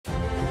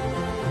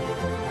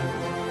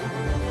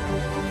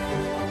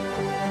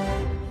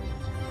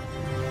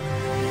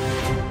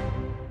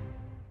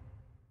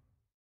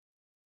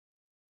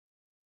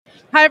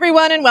Hi,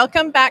 everyone, and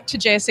welcome back to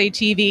JSA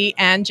TV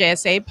and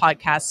JSA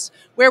Podcasts,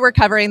 where we're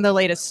covering the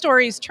latest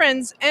stories,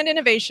 trends, and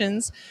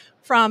innovations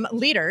from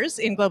leaders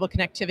in global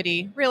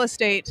connectivity, real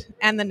estate,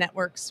 and the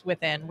networks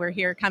within. We're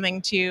here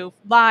coming to you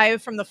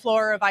live from the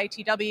floor of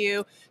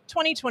ITW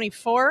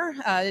 2024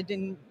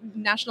 in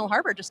National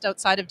Harbor, just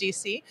outside of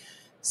DC.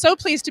 So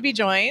pleased to be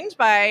joined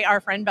by our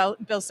friend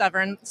Bill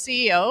Severn,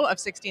 CEO of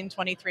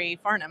 1623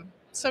 Farnam.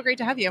 So great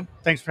to have you.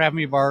 Thanks for having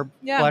me, Barb.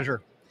 Yeah.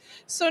 Pleasure.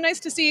 So nice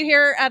to see you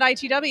here at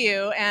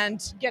ITW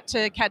and get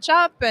to catch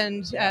up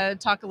and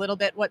talk a little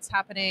bit what's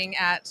happening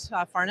at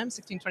Farnam,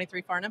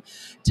 1623 Farnam.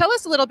 Tell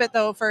us a little bit,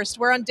 though, first.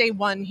 We're on day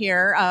one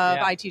here of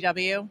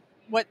ITW.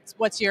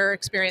 What's your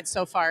experience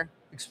so far?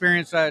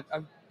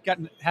 I've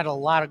had a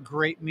lot of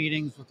great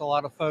meetings with a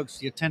lot of folks.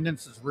 The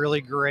attendance is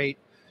really great,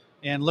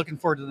 and looking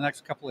forward to the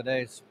next couple of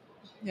days.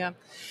 Yeah.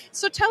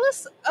 So tell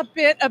us a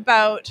bit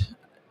about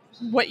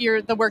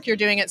the work you're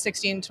doing at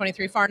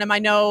 1623 Farnam. I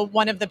know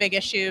one of the big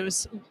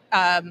issues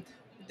the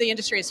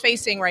industry is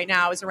facing right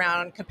now is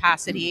around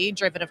capacity,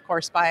 driven, of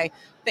course, by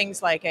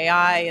things like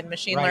AI and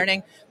machine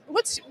learning.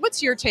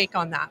 What's your take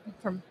on that?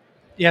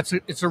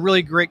 It's a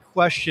really great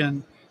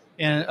question,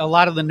 and a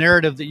lot of the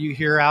narrative that you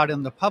hear out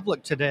in the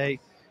public today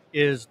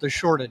is the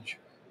shortage,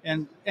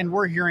 and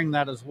we're hearing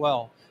that as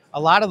well. A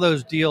lot of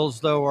those deals,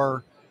 though,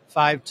 are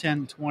 5,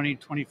 10, 20,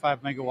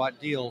 25 megawatt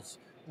deals.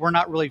 We're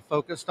not really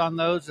focused on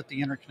those at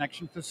the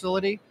interconnection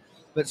facility,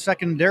 but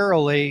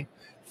secondarily,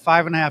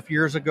 5.5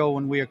 years ago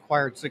when we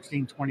acquired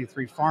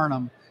 1623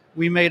 Farnam,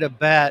 we made a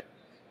bet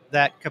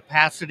that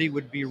capacity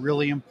would be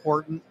really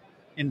important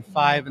in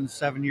 5 and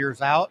 7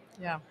 years out.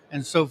 Yeah.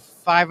 And so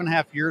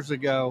 5.5 years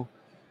ago,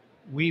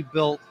 we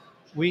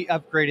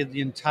upgraded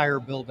the entire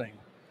building.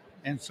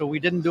 And so we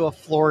didn't do a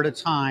floor at a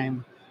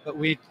time, but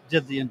we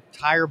did the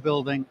entire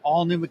building,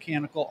 all new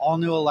mechanical, all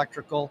new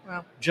electrical,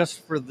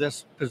 just for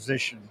this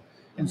position.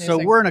 And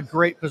so we're in a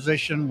great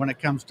position when it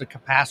comes to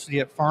capacity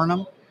at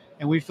Farnam,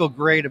 and we feel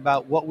great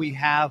about what we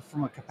have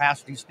from a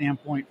capacity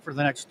standpoint for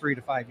the next 3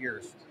 to 5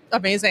 years.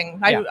 Amazing.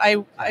 Yeah.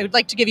 I would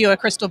like to give you a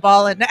crystal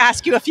ball and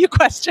ask you a few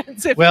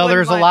questions. Well,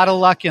 there's a lot of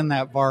luck in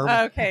that, Barb.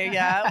 Okay,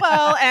 yeah.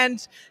 Well,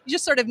 and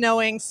just sort of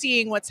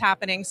seeing what's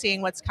happening,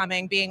 seeing what's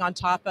coming, being on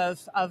top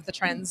of the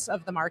trends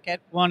of the market.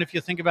 Well, and if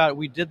you think about it,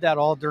 we did that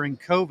all during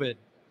COVID,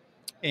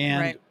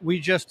 and we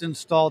just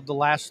installed the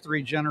last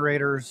 3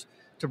 generators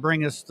to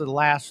bring us the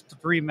last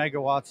 3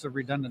 megawatts of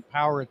redundant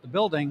power at the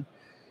building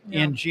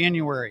in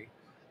January.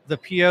 The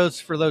POs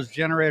for those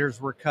generators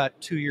were cut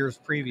 2 years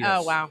previous.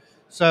 Oh, wow.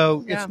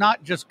 So it's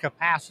not just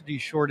capacity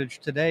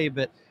shortage today,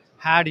 but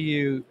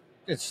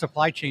it's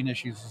supply chain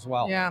issues as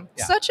well. Yeah.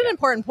 Such an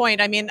important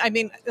point. I mean,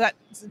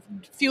 that's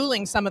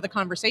fueling some of the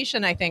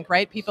conversation, I think,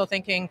 right? People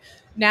thinking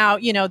now,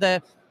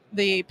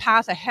 the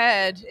path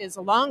ahead is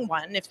a long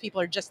one if people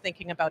are just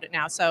thinking about it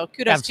now. So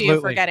kudos to you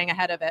for getting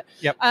ahead of it.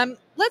 Yep.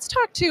 Let's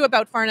talk too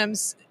about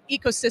Farnam's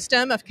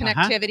ecosystem of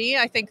connectivity.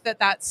 I think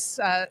that's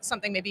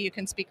something maybe you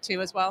can speak to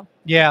as well.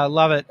 Yeah, I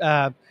love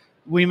it.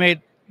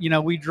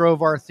 We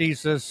drove our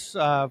thesis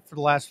for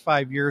the last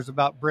 5 years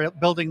about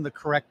building the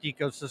correct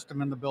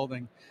ecosystem in the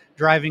building,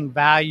 driving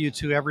value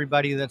to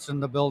everybody that's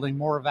in the building,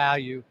 more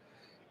value.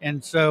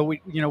 And so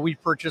we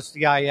purchased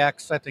the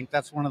IX. I think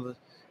that's one of the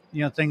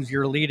things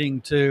you're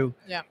leading to.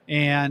 Yeah.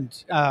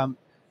 And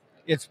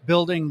it's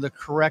building the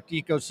correct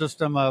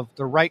ecosystem of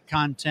the right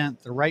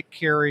content, the right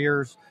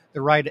carriers,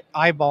 the right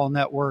eyeball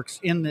networks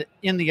in the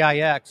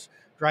IX,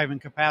 driving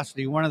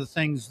capacity. One of the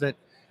things that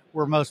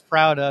we're most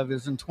proud of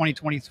is in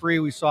 2023,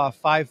 we saw a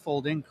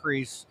 5-fold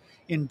increase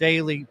in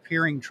daily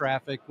peering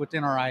traffic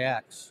within our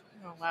IX.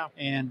 Oh, wow.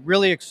 And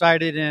really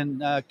excited. In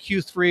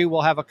Q3,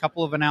 we'll have a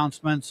couple of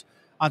announcements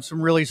on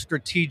some really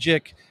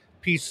strategic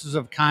pieces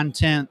of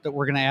content that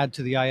we're going to add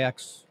to the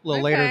IX a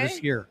little later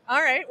this year.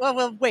 All right. Well,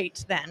 we'll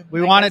wait then.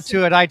 We wanted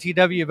to at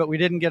ITW, but we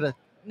didn't get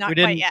Not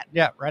quite yet.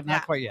 Yeah, right.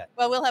 Not quite yet.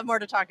 Well, we'll have more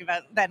to talk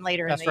about then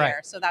later in the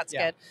year. So that's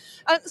good.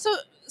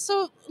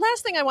 So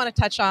last thing I want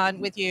to touch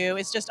on with you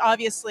is just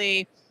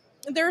obviously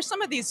there are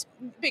some of these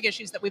big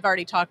issues that we've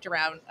already talked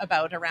around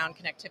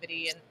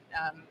connectivity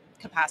and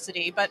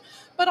capacity, but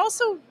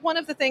also one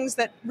of the things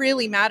that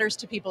really matters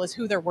to people is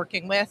who they're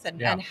working with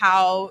and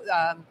how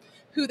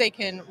who they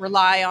can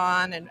rely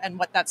on and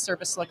what that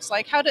service looks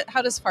like. How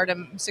does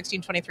Farnam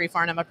 1623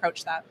 Farnam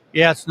approach that?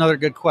 Yeah, it's another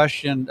good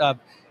question.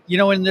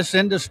 In this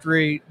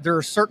industry, there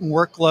are certain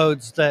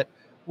workloads that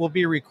will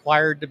be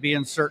required to be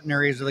in certain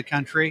areas of the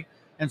country.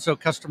 And so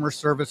customer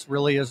service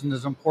really isn't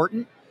as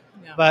important.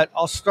 Yeah. But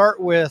I'll start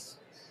with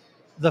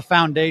the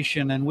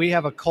foundation. And we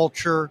have a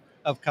culture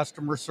of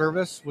customer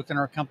service within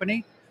our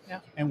company.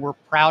 Yeah. And we're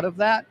proud of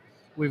that.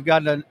 We've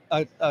got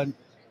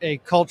a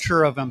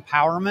culture of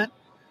empowerment.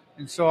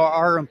 And so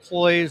our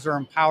employees are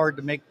empowered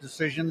to make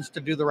decisions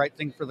to do the right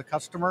thing for the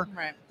customer.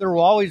 Right. There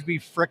will always be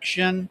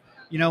friction,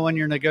 when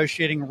you're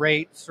negotiating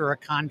rates or a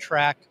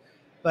contract.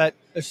 But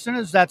as soon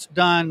as that's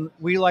done,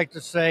 we like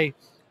to say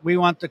we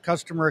want the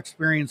customer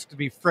experience to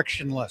be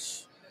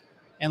frictionless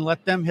and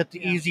let them hit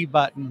the easy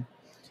button.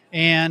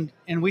 And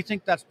we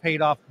think that's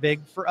paid off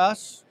big for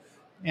us.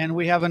 And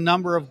we have a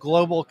number of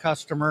global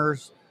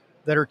customers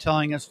that are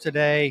telling us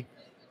today,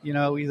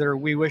 either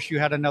we wish you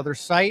had another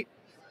site,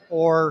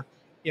 or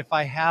if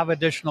I have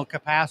additional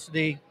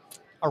capacity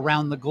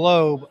around the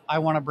globe, I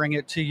want to bring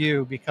it to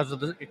you because of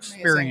the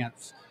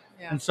experience.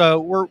 Yeah. And so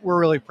we're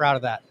really proud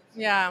of that.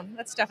 Yeah,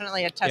 that's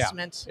definitely a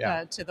testament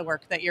to the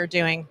work that you're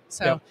doing.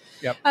 So,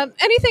 Yep.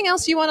 Anything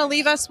else you want to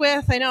leave us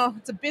with? I know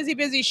it's a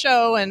busy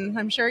show, and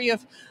I'm sure you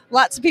have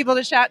lots of people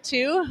to chat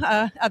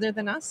to other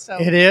than us. So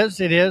It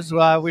is.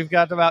 We've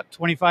got about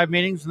 25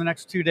 meetings in the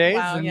next 2 days,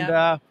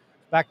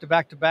 back to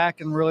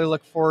back, and really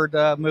look forward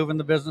to moving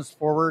the business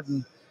forward,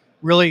 and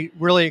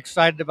really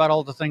excited about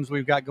all the things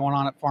we've got going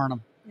on at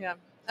Farnam. Yeah,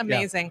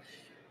 amazing. Yeah.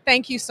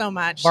 Thank you so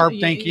much. Barb,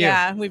 thank you.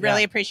 Yeah, we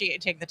really appreciate you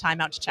taking the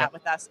time out to chat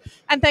with us.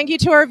 And thank you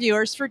to our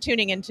viewers for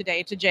tuning in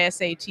today to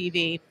JSA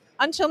TV.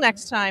 Until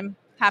next time,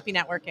 happy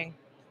networking.